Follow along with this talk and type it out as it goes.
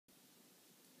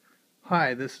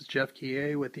Hi, this is Jeff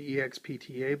Kie with the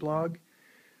EXPTA blog.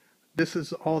 This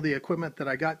is all the equipment that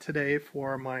I got today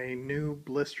for my new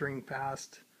blistering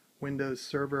fast Windows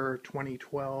Server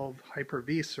 2012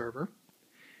 Hyper-V server.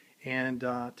 And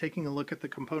taking a look at the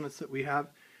components that we have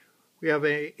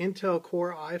a Intel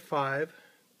Core i5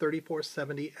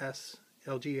 3470S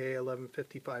LGA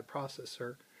 1155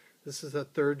 processor. This is a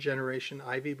third generation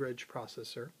Ivy Bridge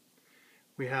processor.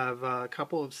 We have a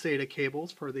couple of SATA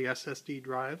cables for the SSD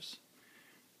drives.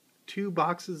 2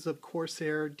 boxes of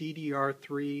Corsair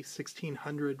DDR3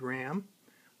 1600 RAM.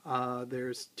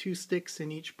 There's 2 sticks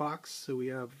in each box, so we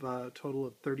have a total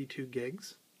of 32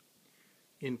 gigs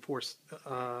in 4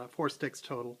 sticks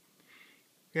total.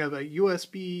 We have a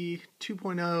USB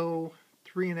 2.0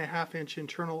 3.5-inch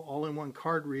internal all-in-one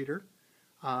card reader.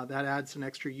 That adds an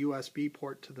extra USB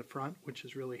port to the front, which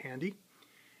is really handy.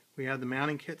 We have the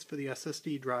mounting kits for the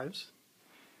SSD drives.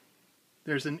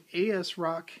 There's an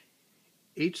ASRock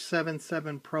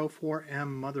H77 Pro 4M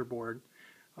motherboard.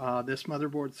 This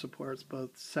motherboard supports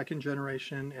both second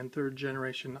generation and third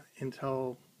generation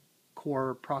Intel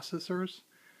Core processors.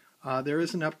 There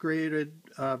is an upgraded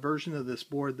version of this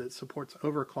board that supports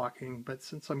overclocking, but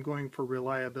since I'm going for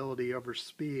reliability over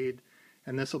speed,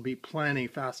 and this will be plenty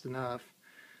fast enough,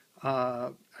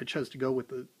 I chose to go with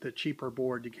the cheaper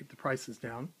board to keep the prices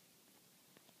down.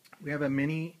 We have a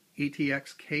mini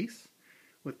ATX case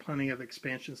with plenty of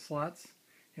expansion slots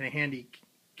and a handy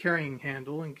carrying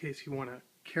handle in case you want to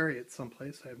carry it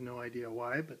someplace. I have no idea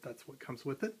why, but that's what comes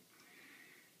with it.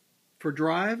 For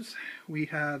drives, we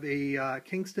have a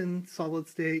Kingston solid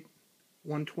state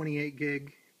 128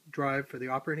 gig drive for the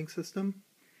operating system,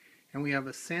 and we have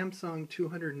a Samsung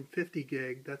 250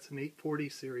 gig, that's an 840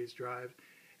 series drive,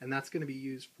 and that's going to be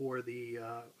used for the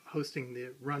hosting the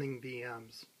running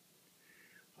VMs.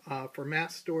 For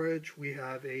mass storage, we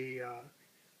have a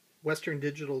Western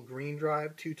Digital Green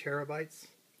Drive, 2 terabytes,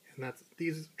 and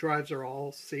these drives are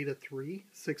all SATA 3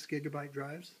 6 gigabyte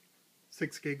drives,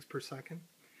 6 gigs per second.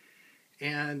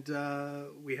 And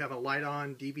we have a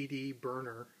light-on DVD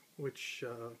burner, which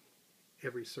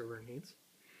every server needs.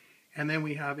 And then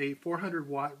we have a 400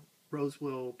 watt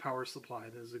Rosewell power supply.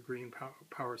 There's a green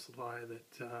power supply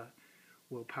that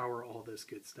will power all this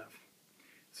good stuff.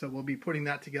 So we'll be putting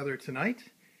that together tonight,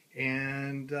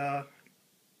 and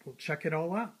we'll check it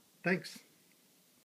all out. Thanks.